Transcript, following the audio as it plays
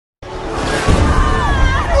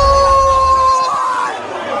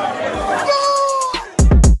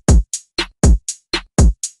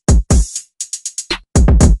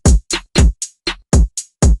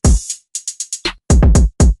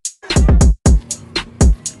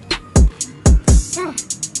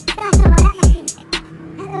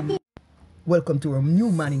Welcome to our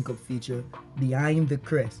new Manning Cup feature, Behind the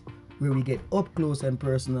Crest, where we get up close and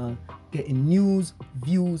personal, getting news,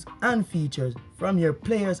 views, and features from your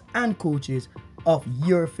players and coaches of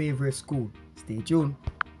your favorite school. Stay tuned.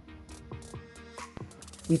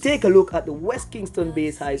 We take a look at the West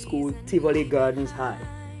Kingston-based high school, Tivoli Gardens High.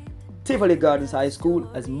 Tivoli Gardens High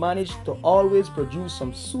School has managed to always produce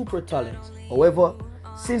some super talents. However,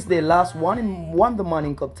 since they last won the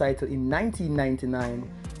Manning Cup title in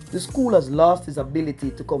 1999, the school has lost its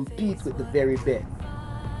ability to compete with the very best.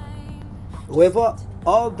 However,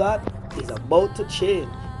 all that is about to change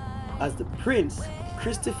as the Prince,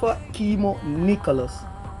 Christopher KEMO NICHOLAS,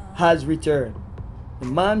 has returned. The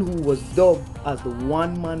man who was dubbed as the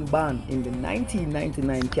one-man band in the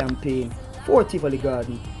 1999 campaign for Tivoli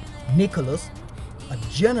Garden. Nicholas, a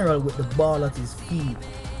general with the ball at his feet,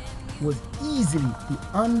 was easily the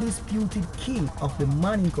undisputed king of the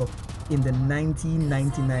Manning Cup in the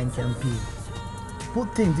 1999 campaign. To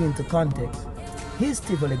put things into context, his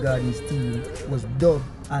Tivoli Gardens team was dubbed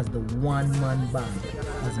as the one-man band,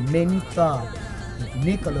 as many thought if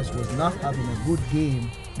Nicholas was not having a good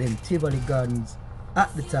game, then Tivoli Gardens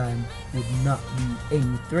at the time would not be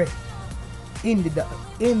any threat. In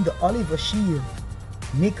the Oliver Shield,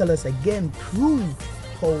 Nicholas again proved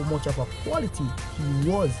how much of a quality he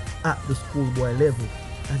was at the schoolboy level,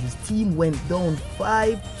 as his team went down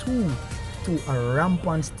 5-2 to a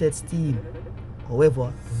rampant States team.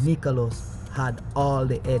 However, Nicholas had all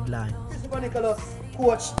the headlines. Christopher Nicholas,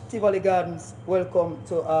 coach Tivoli Gardens, welcome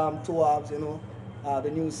to towards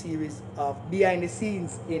the new series of behind the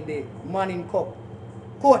scenes in the Manning Cup.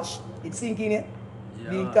 Coach, it's sinking in,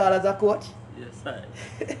 being called as a coach. Yes, sir.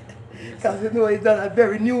 Because it's done a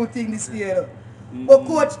very new thing this year. But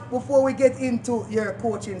coach, before we get into your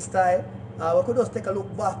coaching style, we could just take a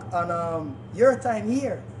look back on your time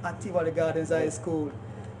here at Tivoli Gardens High School,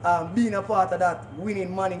 being a part of that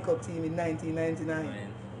winning Manning Cup team in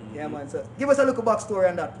 1999. Yeah, man. So give us a look back story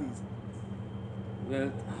on that, please.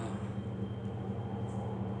 Well,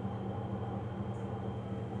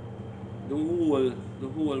 the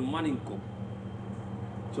whole Manning Cup,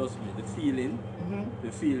 trust me,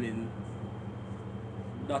 the feeling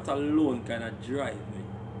that alone kind of drive me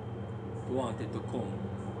to want it to come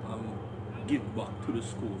and give back to the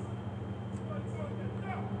school.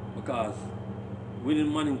 Because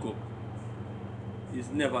winning Manning Cup is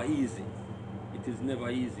never easy. It is never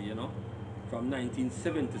easy, you know. From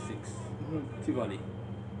 1976, Tivoli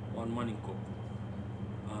won Manning Cup.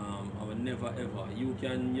 I will never ever. You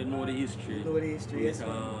know the history. You know the history, with, yes.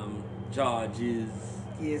 Georges,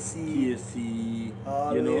 KC,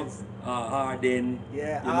 always. Arden.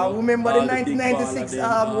 Yeah, I remember the 1996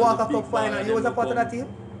 Walker Cup final. You was a part of that team?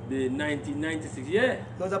 The 1996, yeah. You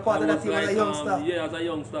was a part of that team as a youngster? Yeah, as a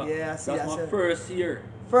youngster. Yeah, I see. That's my first year.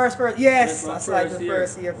 First, yes, that's like the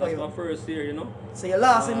first year for you. That's my first year, you know. So you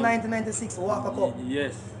lost in 1996 Walker Cup?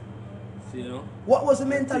 Yes. So, you know. What was the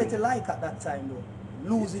mentality like at that time though?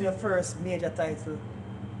 Losing your first major title.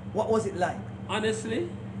 What was it like? Honestly,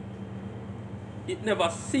 it never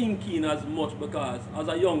sink in as much because as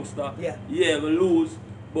a youngster, we lose,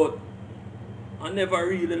 but I never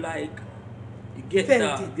really like get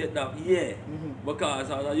that, because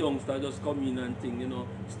as a youngster just come in and think, you know,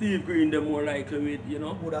 Steve Green them more likely with, you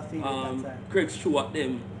know, would have feel it that time. Craig Stewart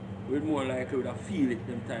them with more likely would have feel it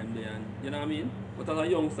them time there, and you know what I mean? But as a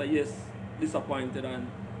youngster, yes, disappointed and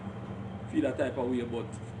feel that type of way, but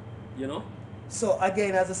you know. So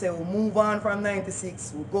again, as I say, we'll move on from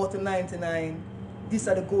 96, we'll go to 99. These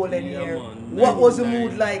are the golden year. Man. What was the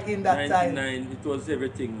mood like in that 99, time? It was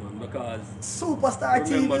everything, man, because superstar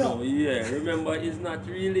team. Remember, it's not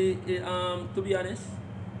really to be honest,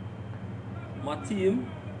 my team,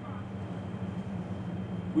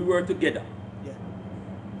 we were together. Yeah.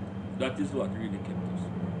 That is what really kept us.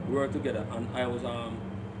 We were together, and I was a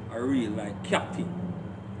real like captain,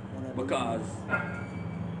 because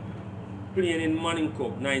playing in Manning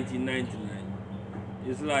Cup 1999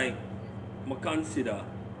 is like I consider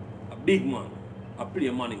a big man. I play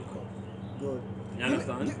Manning Cup. Good. You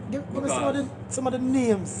understand? Give me some of the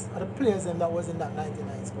names of the players that was in that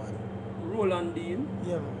 99 squad. Roland Dean.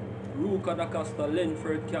 Yeah, man. Ruka Da Costa,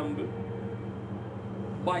 Lenford Campbell,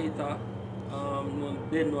 Baita,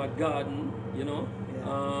 Denward Garden, you know.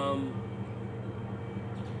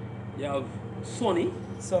 Yeah. You have Sonny.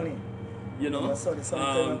 You know.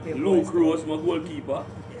 Luke Rose, my goalkeeper.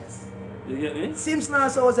 Yes. You get me? Simpson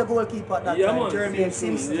also was a goalkeeper at that time. Man, Jermaine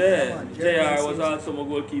Simpson. Yeah, JR was also my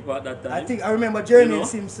goalkeeper at that time. I remember Jermaine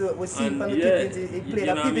Simpson was seen from the Pickens. He played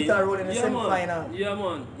a pivotal role in the semi-final.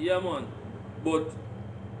 Yeah, man. But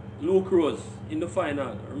Luke Rose in the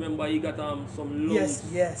final, remember he got some lungs.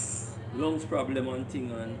 Yes. lungs problem and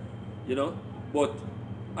thing, and you know. But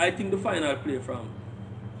I think the final play from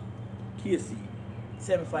KC,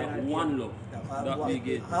 semi-final that one love that we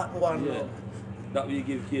give, that we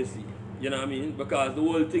give KC. You know what I mean? Because the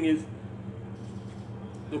whole thing is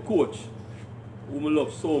the coach, whom I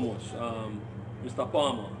love so much, Mr.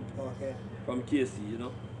 Palmer, from KC. You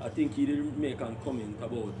know, I think he didn't make a comment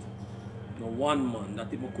about one man.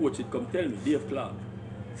 That if my coach would come tell me, Dave Clark,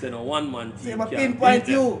 say no one man team so can pinpoint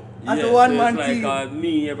beat you them. as a one so man it's team. like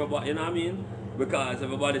me, everybody, you know what I mean? Because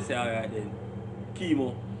everybody say, alright then,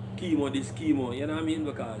 chemo, this chemo, you know what I mean?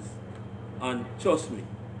 Because, and trust me,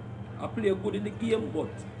 I play good in the game, but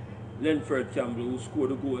Lenford Campbell, who scored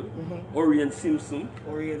the goal, Orion Simpson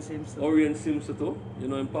too, you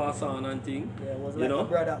know, in pass on and thing. Yeah, was you like know? a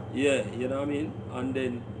brother. Yeah, you know what I mean? And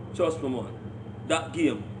then, trust me man, that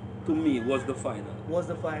game, to me, was the final.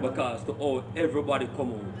 Because to all, everybody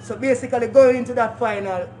come out. So basically going into that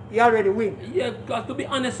final, you already win? Yeah, because to be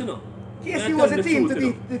honest, you know. JC was a team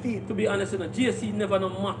to defeat. To be honest, you know, JC never no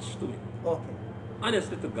match to me. Okay.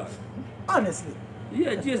 Honestly to God. Honestly?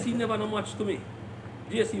 Yeah, JC never no match to me.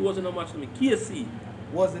 JC wasn't a match to me. KC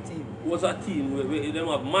was the team. Was a team where they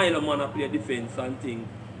have Milo man play defense and thing.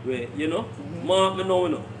 Where, you know, Mark me know,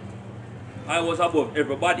 you know. I was above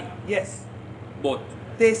everybody. Yes. But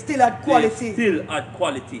they still had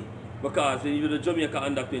quality. Because when you the Jamaica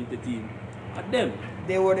under 20 team, at them.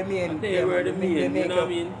 They were the main. They were the main. You know what I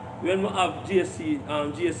mean? When we have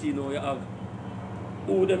GSC now you have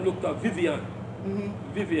who them looked at Vivian.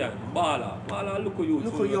 Vivian, Bala look at you.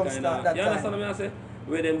 Look at youngster that time. You understand what I say?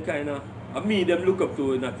 Where them kinda them look up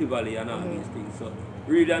to in Tivoli and all these things. So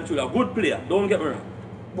really and truly a good player, don't get me wrong.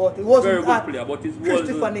 But it wasn't very good player, but it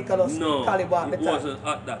Christopher Nicholas caliber at the time. It wasn't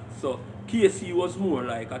at that. So KC was more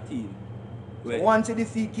like a team. So once you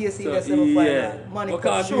defeat KC in the semi-final, money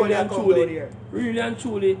could surely come down here. Really and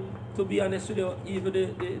truly, to be honest with you, even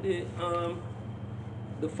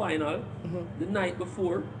the final, the night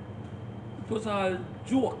before, it was a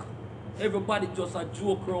joke. Everybody just a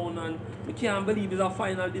joke around and we can't believe it's a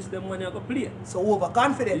final, this them money I go play. So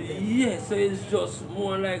overconfident then? Yes, so it's just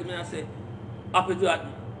more like me I say, after that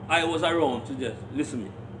I was around to just listen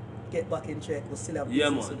me. Get back in check, we still have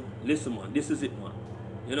business to do. Listen man, this is it man.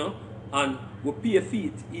 You know? And we pay a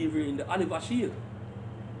feet even in the Oliver Shield.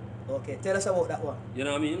 Okay, tell us about that one. You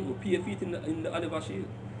know what I mean? We pay a feet in the Oliver Shield.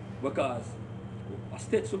 Because a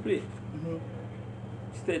States will play.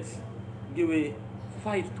 States give away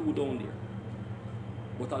 5-2 down there.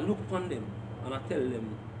 But I look upon them and I tell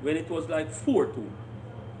them when it was like 4-2.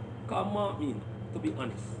 Because Mark me, to be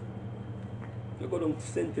honest. You go down to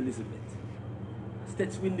St. Elizabeth.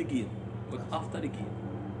 States win the game. But after the game,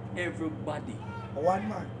 everybody one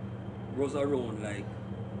man goes around like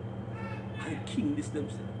I king this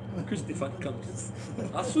themselves. Christopher Nicholas.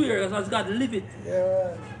 I swear as God live it.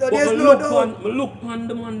 Yeah. But I look on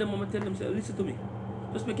them and them and tell them, say, listen to me.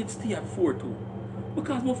 Just make it stay at 4-2.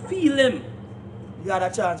 Because I feel them. You had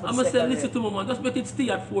a chance. I'm going to say, listen to me, man. Just make it stay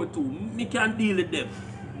at 4-2. Me can't deal with them.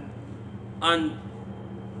 And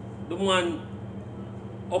the man,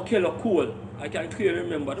 Okello Cole, I can clearly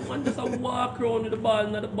remember. The man just walk around with the ball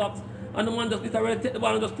in the box. And the man just literally take the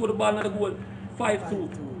ball and just throw the ball in the goal.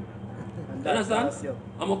 5-2. You understand?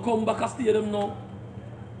 I'm going to come back and stadium now.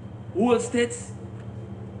 Whole States.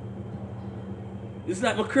 It's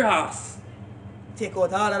like my cross. Take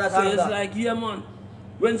out all of that. So it's like, yeah man.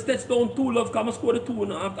 When States down 2 love, come and score the 2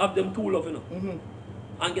 now, have them 2 love, you know.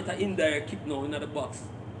 And get an indirect kick now in the box.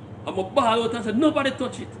 I'm a ball out and say, nobody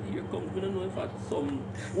touch it. Here comes, we don't know if I some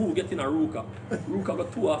who get in a Ruka. Ruka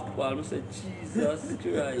got 2 off the ball. I said, Jesus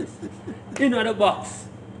Christ. In the box.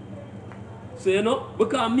 So you know,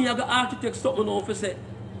 because me I got architect something now for say,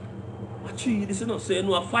 I treat this, you know, so you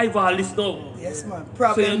know, a 5 all this now. Yes man,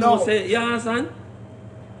 problem so you know, say, you understand?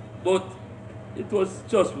 But it was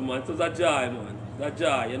just man, it was a joy man. A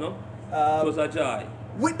joy, you know? It was a joy.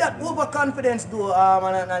 With that overconfidence though,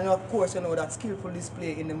 and of course you know that skillful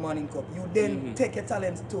display in the Morning Cup, you then take your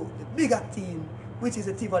talents to the bigger team, which is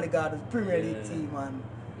the Tivoli Gardens Premier League team,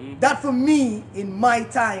 and that for me, in my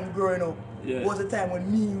time growing up, was a time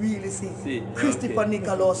when me really see Christopher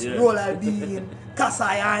Nicholas, Roland Bean,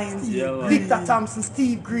 Kasai Hines, Victor Thompson,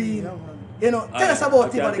 Steve Green. You know, tell us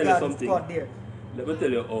about Tivoli Gardens squad there. Let me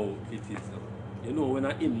tell you how it is. You know, when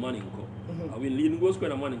I in Morning Cup, I will leading goal scorer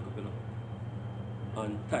in the Morning Cup, you know.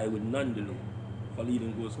 And tie with Nandelo for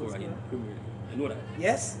leading goal scorer in the Premier League. You know that?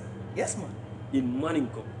 Yes. Yes, man. in Manning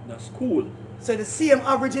Cup, the school. So the same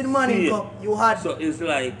average in Manning Cup you had. So it's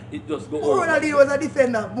like it just go over. Ronaldinho was a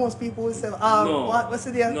defender. Most people will say, no, what's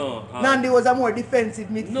the deal? No. Nandi was a more defensive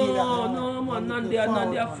midfielder. No, man. Nandi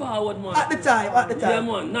a forward, man. At the time. Yeah,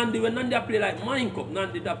 man. when Nandi play like Manning Cup,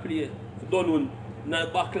 Nandi that play done na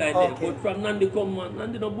back line there. But from Nandi come, man,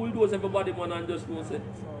 Nandi no bulldoze everybody, man, and just no say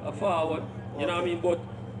a forward. You know what I mean? But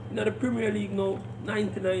in the Premier League now,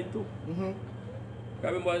 99 too. I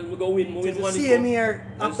remember we go win Manning Cup. Same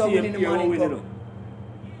year after winning the Manning Cup.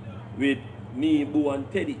 With me, Boo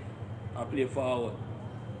and Teddy, I play forward.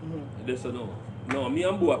 This no, me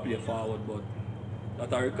and Boo I play forward, but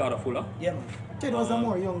that are Ricardo Fuller. Yeah, man. Teddy was a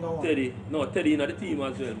more younger one. Teddy in the team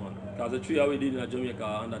as well, man. Because the 3 we did in Jamaica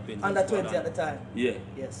under 20. Under 20 at the time. Yeah.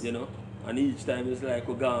 Yes. You know, and each time it's like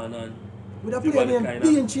we gone and. With a player named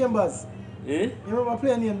Dean Chambers. Eh? You remember a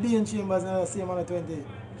player named Dean Chambers in the same under 20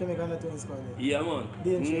 Jamaica under 20 squad? Yeah, man.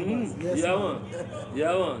 Dean Chambers. Yes, yeah, man.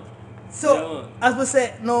 Yeah, man. So, yeah, man. as we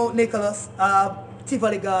say, no, Nicholas,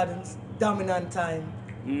 Tivoli Gardens, dominant time.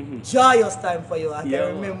 Joyous time for you. I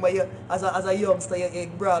can remember you as a youngster, you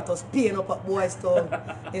brought us paying up at Boys Town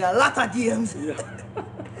in a lot of games. Yeah.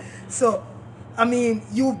 So, I mean,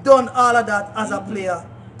 you've done all of that as a player,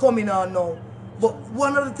 coming on now. But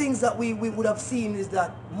one of the things that we would have seen is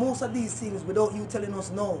that most of these things, without you telling us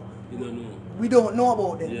no, you don't know. We don't know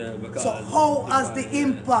about them. Yeah, because so how has the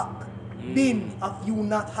impact been of you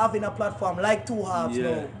not having a platform like Two Halves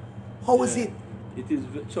now? How is it? It is,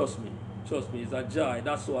 trust me, it's a joy.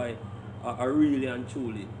 That's why I really and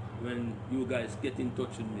truly, when you guys get in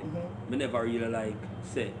touch with me, I never really like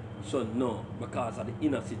say, son, no, because of the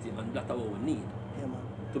inner city, and that's what we need. Yeah, man.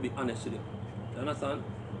 To be honest with you. You understand?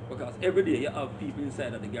 Because every day you have people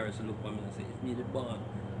inside of the garrison look for me and say, if me did born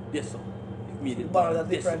this one, if me did born at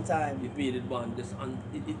this different time. If me did born this, and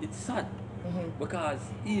it's sad. Because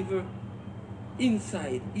even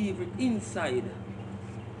inside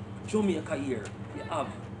Jamaica here, you have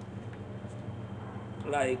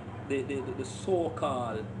like the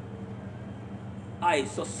so-called high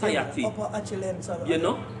society. Upper echelon, you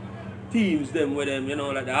know? Teams them with them, you know,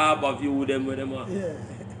 like the Harbour View them with them. Yeah.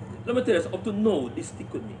 Let me tell you, up to now, this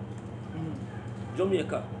stick with me.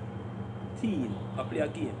 Jamaica team, I play a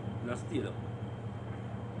game in a stadium.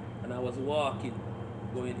 And I was walking,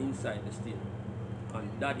 going inside the stadium.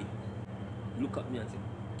 And Daddy look at me and say,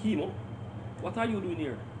 KEMO, what are you doing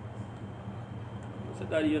here? I said,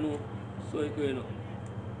 Daddy, you know, so you know.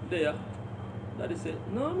 There, Daddy said,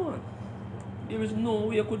 no man, there is no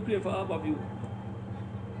way I could play for Harbour View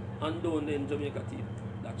and down there in Jamaica team.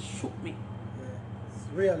 That shook me.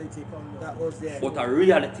 Reality come that was there. But a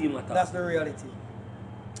reality matter. That's the reality.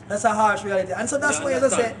 That's a harsh reality. And so that's why I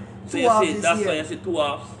say so Two Halves is that's here. why I say Two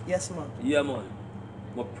Halves. Yes, man. Yeah, man.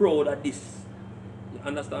 I'm proud of this. You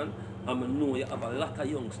understand? And I know you have a lot of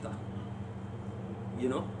youngsters. You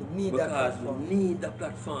know? We need because that platform. we need that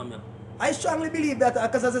platform, yeah. I strongly believe that,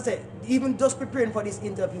 because as I said, even just preparing for this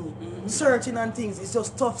interview, searching and things, it's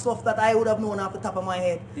just tough stuff that I would have known off the top of my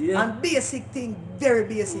head. Yeah. And basic thing, very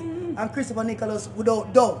basic. And Christopher Nicholas,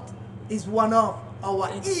 without doubt, is one of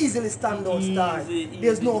our easily standout stars.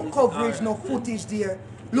 There's no coverage, no footage there.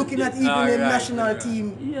 Looking at even the national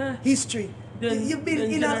team history, you've been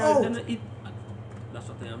in and out. That's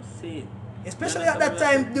what I am saying. Especially at that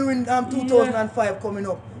time during 2005 coming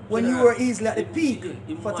up, when you were easily at the peak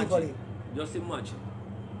for Tivoli. Just imagine.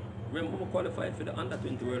 Remember we qualified for the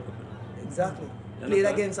under-20 World Cup. Exactly. Played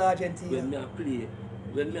against Argentina. When me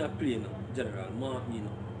I play now, General, mark me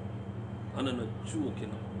now. And I'm not joking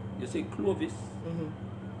now. You say Clovis,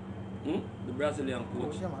 the Brazilian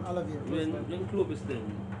coach. Yeah, man, I love you. When Clovis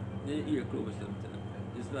them, you hear Clovis them tell them,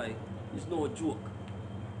 it's like, it's no joke.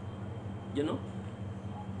 You know?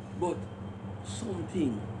 But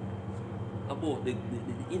something about the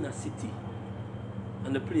inner city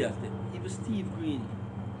and the players there, even Steve Green.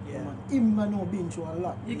 Yeah, man. Him man know been through a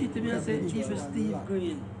lot. You get to me and say, even Steve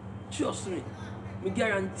Green, trust me, I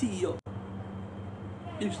guarantee you,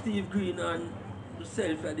 if Steve Green and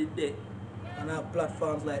himself are there, and have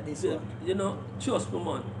platforms like this one. You know, trust me,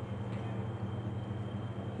 man.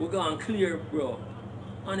 We're going clear, bro.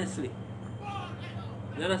 Honestly.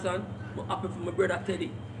 You understand? I'm happy for my brother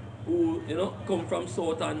Teddy, who, you know, come from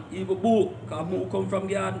South, and even Boo, because Boo come from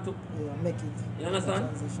Garden too. Yeah, make it. You understand?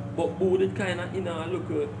 But Boo did kind of, you know,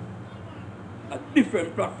 look at a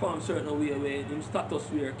different platform certain way, where him status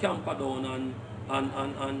where Camper down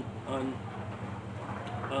and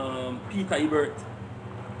Peter Ebert.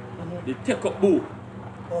 They take up Boo.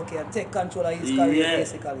 Okay, and take control of his career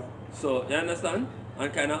basically. So, you understand?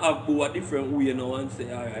 And kind of have Boo a different way now and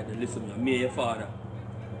say, alright, then listen, I'm your father.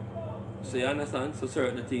 So, you understand? So,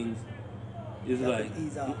 certain things, It's like,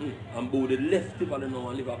 I'm about the left Tivoli now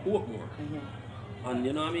and live at Portmore. And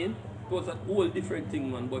you know what I mean? It was a whole different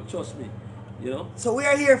thing, man, but trust me, you know? So we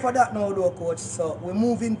are here for that now, though, coach. So we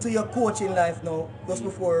move into your coaching life now, just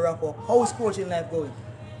before we wrap up. How's coaching life going?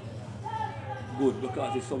 Good,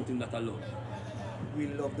 because it's something that I love. We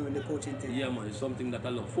love doing the coaching thing. Yeah, man, it's something that I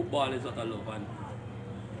love. Football is what I love, and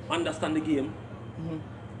understand the game.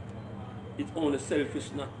 It's only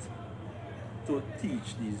selfish not to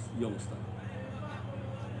teach these youngsters.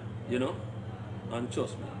 You know? And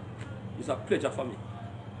trust me, it's a pleasure for me.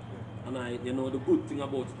 And you know, the good thing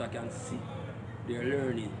about it, I can see they're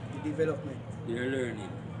learning. The development. They're learning.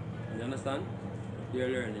 You understand? They're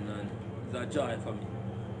learning, and it's a joy for me.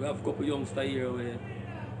 We have a couple youngsters here where,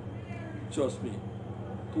 trust me,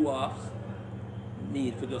 2 halves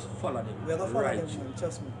need to just follow them. We're going to follow them, man,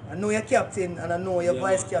 trust me. I know your captain and I know your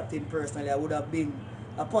vice captain personally. I would have been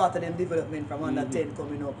a part of them development from under 10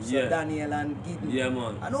 coming up. So Daniel and Gideon. Yeah,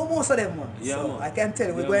 man. I know most of them, man. Yeah, so man. I can tell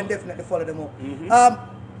you, we're going to definitely follow them up.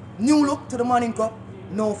 New look to the Morning Cup.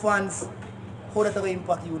 No fans. How that will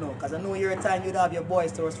impact you now? Because I know you're a time you'd have your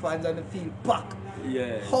boys to fans on the field packed.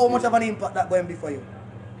 Yeah. How much of an impact that going to be for you?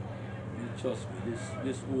 Trust me,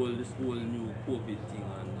 this whole new COVID thing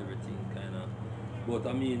and everything kind of. But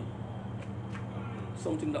I mean,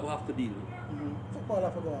 something that we have to deal with. Football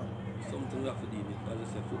have to go on. Something we have to deal with. As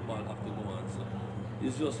I said, football have to go on. So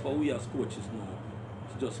it's just for we as coaches now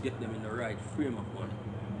to just get them in the right frame of mind.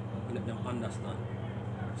 Let them understand.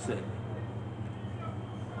 Say,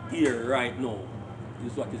 here right now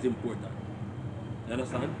is what is important. You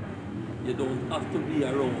understand? You don't have to be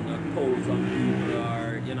around 1,000 people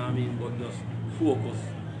or, you know what I mean, but just focus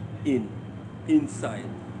inside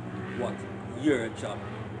what your job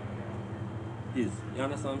is. You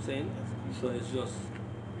understand what I'm saying? So it's just,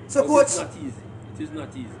 so coach, it's not easy. It is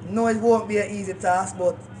not easy. No, it won't be an easy task,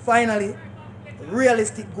 but finally,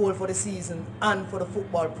 realistic goal for the season and for the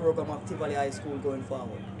football program of Tivoli High School going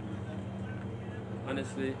forward.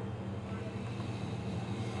 Honestly,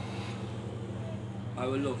 I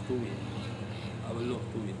would love to win. I would love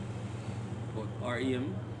to win. But our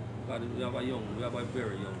aim, because we have a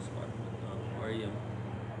very young squad. Our aim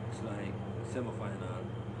is like semi-final,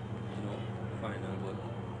 you know, final, but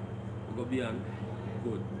we go beyond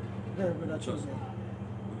good. Very good achievement.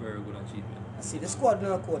 Very good achievement. I see the squad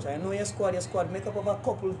now, coach. I know your squad make up of a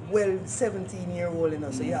couple 17-year-old, you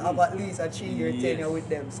know, so you have at least a 3-year tenure with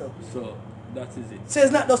them. So that is it. So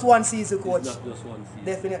it's not just one season, coach. It's not just one season.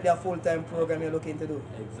 Definitely a full-time program you're looking to do.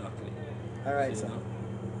 Exactly. Alright, so, sir.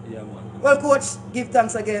 Yeah, man. Well, coach, give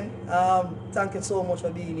thanks again. Thank you so much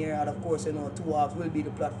for being here, and of course, you know, 2 halves will be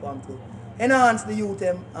the platform to enhance the youth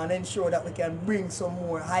and ensure that we can bring some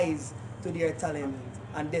more highs to their talent,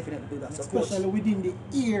 and definitely do that. So, especially coach, within the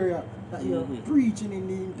area that you're preaching in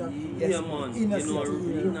the interview. Yeah, man. Inner you know,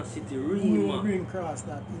 city, inner city, Rima, bring across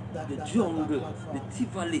that the jungle, the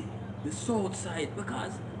Tivoli, the south side,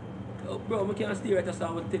 because bro, I can't stay right as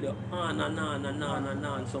I will tell you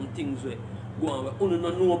and some things we go on we only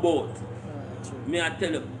don't know about. Me I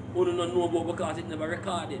tell you, only don't know about because it never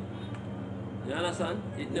recorded. You understand?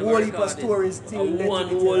 It never recorded. Stories still one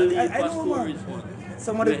whole heap of stories, man.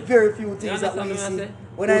 Some of the very few things that we see.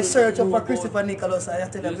 When I search up for Christopher Nicholas, I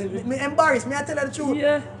tell them, me embarrassed, me I tell her the truth.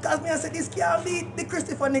 Yeah. Because me I said, this can't be the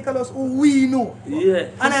Christopher Nicholas who we know. Yeah.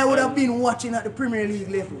 And I would have been watching at the Premier League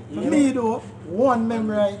level. For me though, one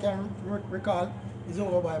memory I can recall is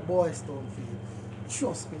over by Boystone Field.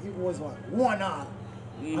 Trust me, it was 1-1.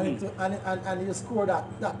 And you scored that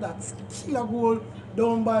killer goal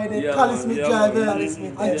down by the Cali Smith Drive.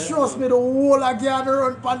 And trust me, the whole again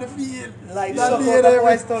run on the field. Like that day the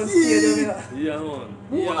Boystone Stadium. Yeah, man.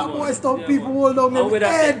 All the Boystone people hold down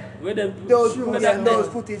their head. Those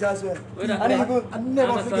footage as well. I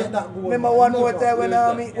never forget that goal. Remember one more time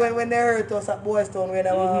when they hurt us at Boystone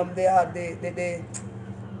when they had the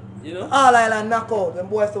you know? All Island knockout when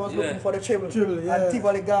Boystone was looking for the treble. Yeah. And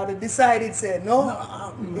Tivoli Gardens decided, said, no.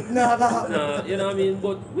 No, you know what I mean?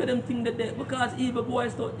 But with them thing that they, because even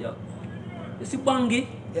Boystone, yeah. You see Bangi?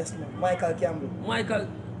 Yes, man. Michael Campbell.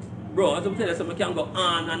 Bro, as I'm telling you, so we can go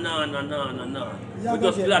on and on. Yeah, We're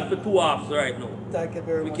just glad for 2 halves right now. Thank you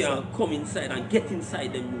very much. We can come inside and get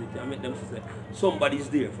inside them youth and make them say somebody's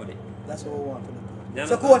there for them. That's what we want to do. Yeah,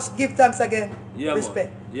 so, coach, give thanks again. Yeah,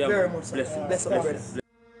 respect. Man. Yeah, very man. much. Bless up, brother.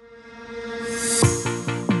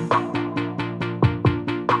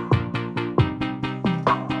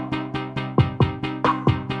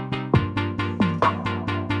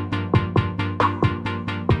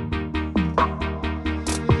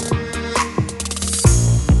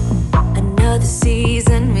 Another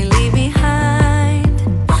season we leave behind.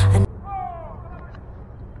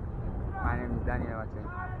 My name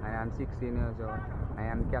 16 years old. I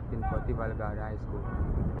am captain for Tivoli Gardens High School.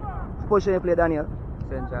 What position you play, Daniel?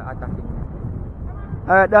 Central attacking midfield.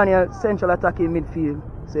 Alright, Daniel, central attacking midfield.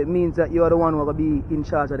 So it means that you are the one who will be in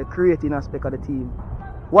charge of the creating aspect of the team.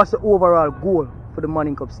 What's the overall goal for the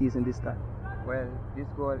Manning Cup season this time? Well, this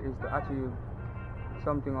goal is to achieve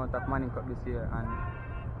something out of Manning Cup this year and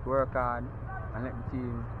work hard and let the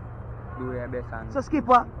team do their best. And so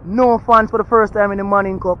Skipper, no fans for the first time in the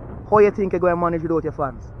Manning Cup. How you think you're going to manage without your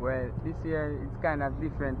fans? Well, this year it's kind of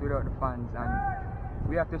different without the fans, and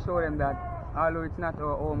we have to show them that although it's not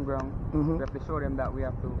our home ground, we have to show them that we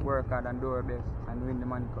have to work hard and do our best and win the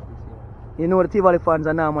Manning Cup this year. You know the Tivoli fans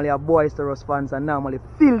are normally a boisterous fans and normally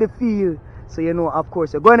fill the field. So you know, of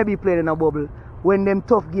course, you're going to be playing in a bubble. When them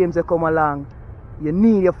tough games they come along, you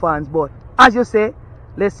need your fans. But as you say,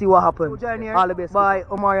 let's see what happens. All the best by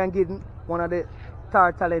Omar and Gideon, one of the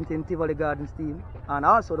star talent in Tivoli Gardens team, and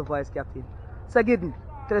also the vice captain. So Gideon,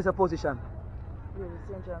 tell us your position.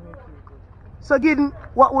 Central midfield coach. So Gideon,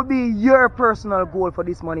 what would be your personal goal for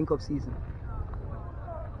this Manning Cup season?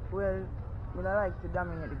 Well, I like to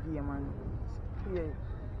dominate the game and play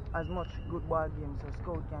as much good ball games so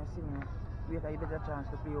scout can see me. We have a better chance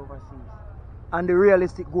to play overseas. And the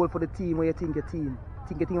realistic goal for the team, where you think your team?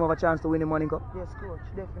 Think your team have a chance to win the Manning Cup? Yes, coach,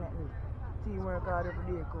 definitely. Teamwork hard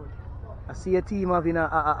every day, coach. I see a team having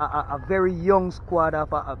a very young squad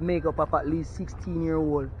of a makeup of at least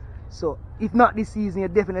 16-year-old. So if not this season, you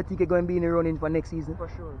definitely think you're going to be in the running for next season. For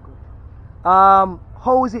sure, coach.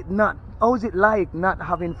 How is it like not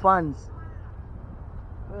having fans?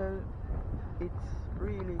 Well, it's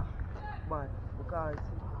really bad because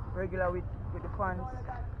regular with the fans,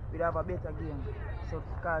 we'd have a better game. So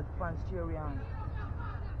because fans cheer we on.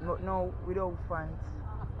 But now without fans,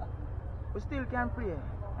 we still can play.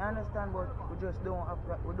 I understand, but we just don't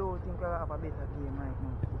think we have a better game right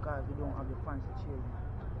now because we don't have the fans to cheer you.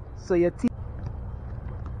 So your team.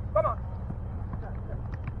 Come on.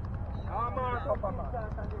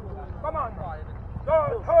 Come on.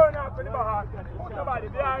 Don't turn up in the bar. Put the body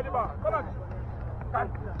behind the bar. Come on.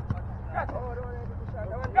 Catch it.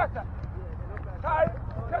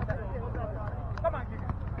 Come on, Giga.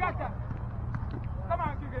 Catch it. Come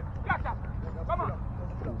on, Giga. Catch it. Come on.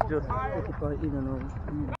 Just put it in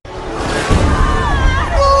and